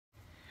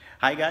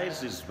Hi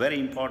guys, it's very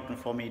important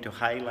for me to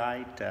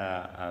highlight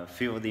a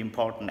few of the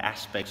important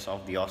aspects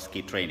of the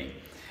OSCE training.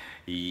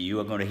 You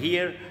are going to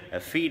hear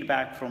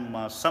feedback from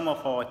some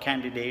of our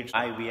candidates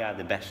why we are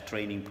the best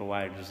training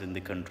providers in the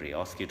country,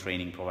 OSCE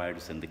training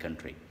providers in the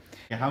country.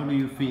 How do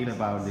you feel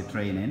about the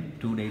training,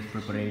 2 days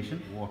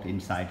preparation? What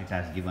insight it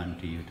has given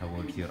to you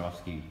towards your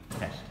OSCE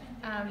test?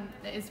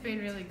 It's been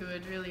really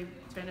good, really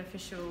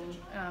beneficial.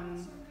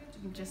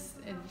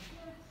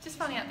 Just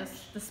finding out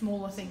the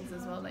smaller things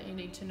as well that you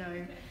need to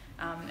know,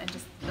 and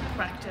just the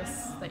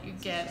practice that you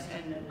get,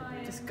 and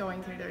just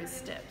going through those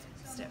steps,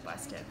 step by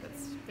step.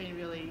 It's been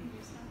really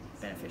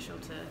beneficial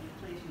to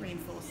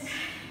reinforce.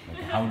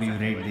 Okay. How do you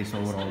rate this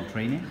overall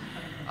training?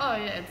 Oh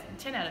yeah, it's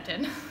 10 out of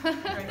 10.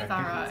 Very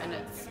thorough, and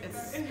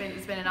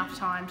it's been enough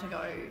time to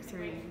go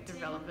through the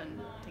relevant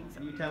things.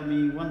 Can you tell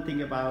me one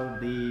thing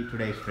about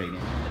today's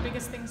training? The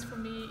biggest things for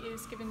me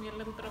is giving me a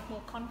little bit of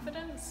more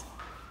confidence,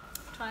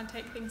 try and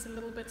take things a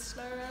little bit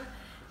slower,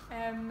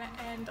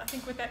 and I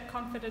think with that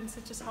confidence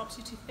it just helps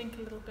you to think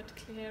a little bit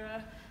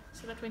clearer,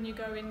 so that when you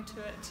go into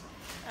it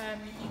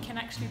you can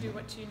actually do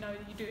what you know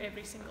you do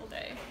every single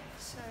day.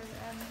 So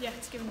yeah,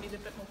 it's given me a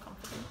bit more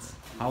confidence.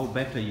 How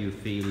better you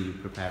feel you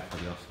prepared for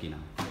the OSCE now?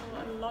 I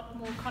feel a lot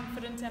more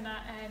confident,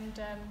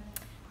 and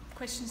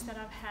questions that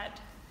I've had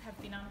have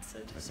been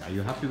answered. Okay. So Are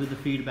you happy with the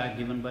feedback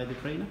given by the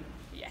trainer?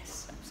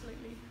 yes,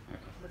 absolutely.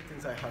 Many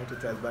things I have to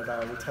tell, but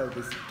I will tell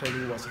this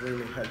training was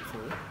really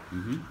helpful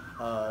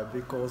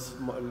because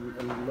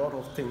a lot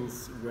of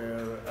things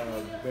were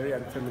very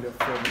unfamiliar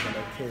for me when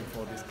I came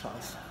for this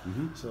class.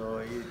 So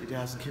it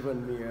has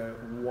given me a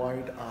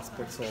wide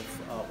aspects of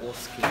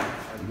OSCE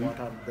and what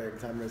are the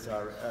examiners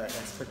are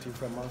expecting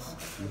from us,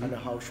 and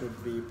how should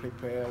we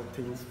prepare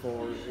things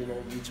for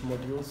each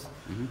modules.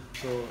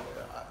 So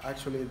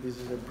actually this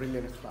is a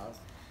brilliant class.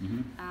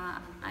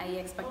 I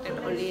expected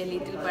only a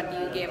little, but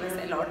you gave us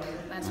a lot.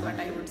 That's what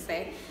I would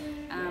say.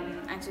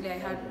 Actually, I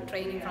had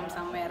training from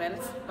somewhere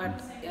else, but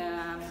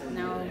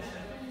now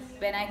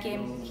when I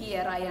came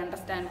here, I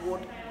understand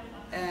what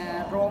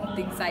wrong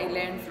things I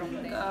learned from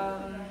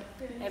them.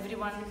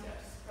 Everyone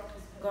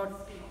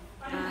got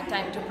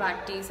time to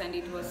practice, and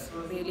it was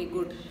really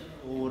good.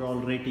 Overall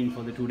rating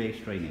for the 2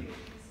 days training?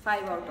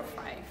 5 out of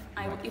 5.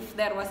 If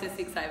there was a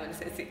 6, I will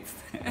say 6.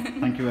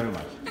 Thank you very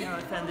much. No,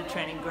 I found the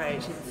training great.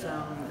 It's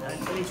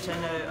at least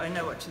I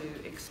know what to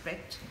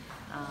expect,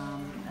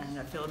 and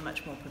I feel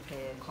much more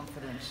prepared,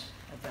 confident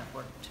about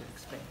what to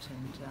expect,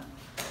 and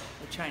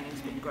the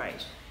training's been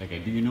great. Okay,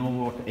 do you know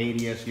what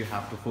areas you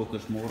have to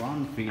focus more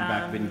on?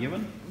 Feedback been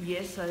given?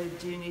 Yes, I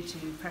do need to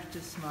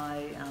practice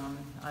my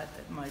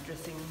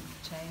dressing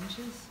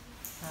changes,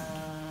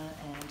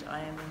 and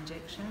IM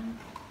injection,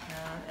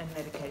 and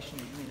medication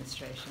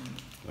administration.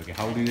 Okay,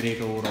 how do you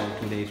rate overall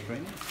 2 days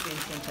training? It's been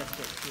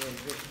fantastic,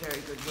 yeah,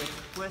 very good,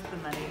 worth the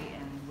money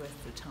and worth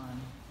the time.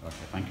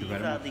 Okay, thank you very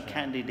These are much. the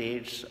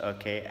candidates,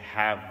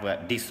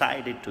 have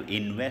decided to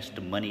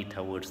invest money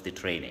towards the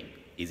training.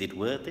 Is it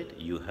worth it?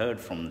 You heard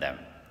from them.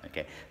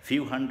 Okay,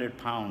 few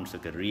 £100,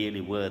 okay,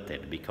 really worth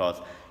it, because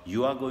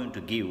you are going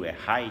to give a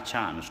high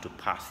chance to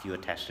pass your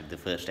test at the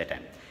first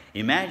attempt.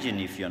 Imagine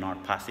if you're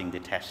not passing the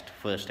test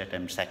first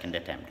attempt, second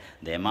attempt,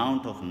 the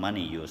amount of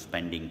money you're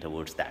spending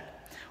towards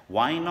that.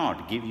 Why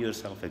not give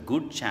yourself a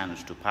good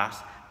chance to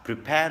pass,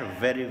 prepare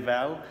very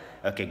well,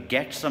 okay,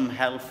 get some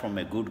help from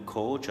a good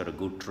coach or a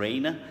good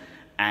trainer,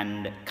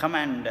 and come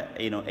and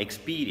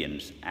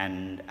experience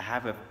and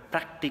have a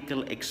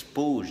practical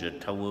exposure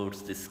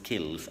towards the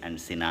skills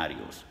and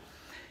scenarios.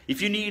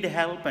 If you need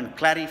help and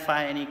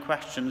clarify any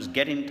questions,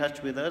 get in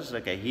touch with us.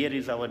 Okay, here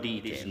is our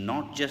details. It's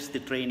not just the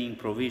training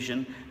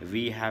provision,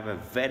 we have a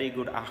very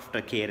good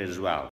aftercare as well.